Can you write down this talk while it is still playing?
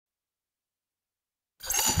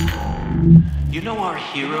You know, our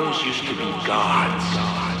heroes used to be gods,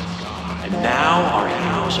 and now our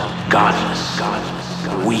heroes are godless,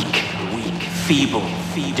 weak, feeble,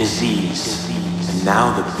 diseased. And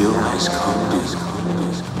now the bill has come due.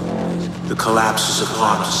 The collapse is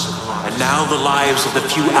upon us, and now the lives of the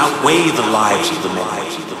few outweigh the lives of the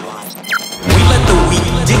many. We let the weak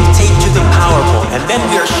dictate to the powerful, and then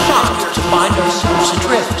we are shocked to find ourselves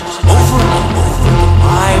adrift. Over and over, the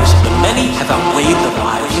lives of the many have outweighed the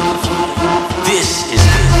lives of the few. This is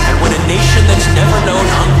it. And when a nation that's never known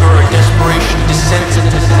hunger or desperation descends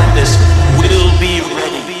into madness, we'll be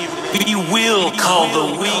ready. We will call the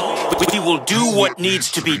weak. We will do what needs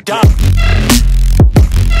to be done.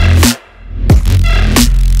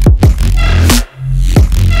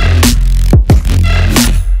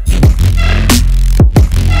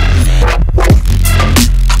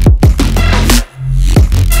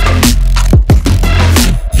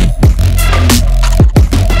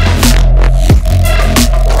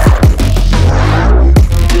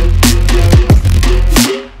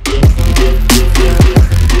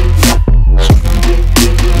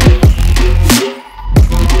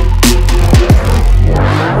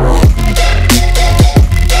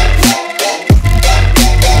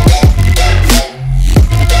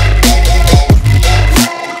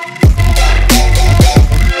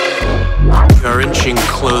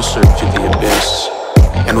 Closer to the abyss,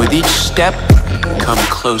 and with each step, come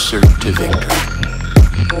closer to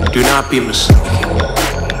victory. Do not be mistaken.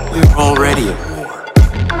 We're already at war.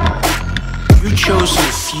 You chosen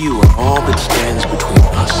few are all that stands between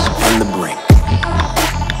us and the brink.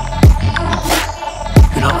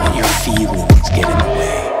 Do not let your feelings get in the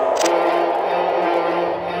way.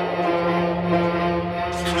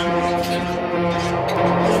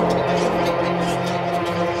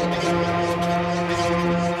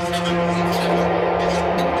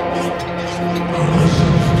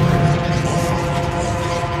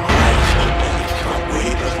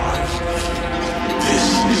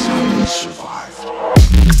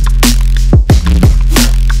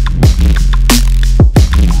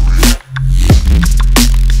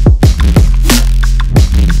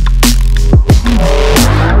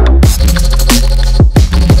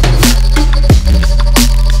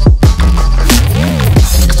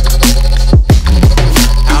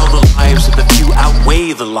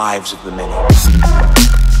 The lives of the many.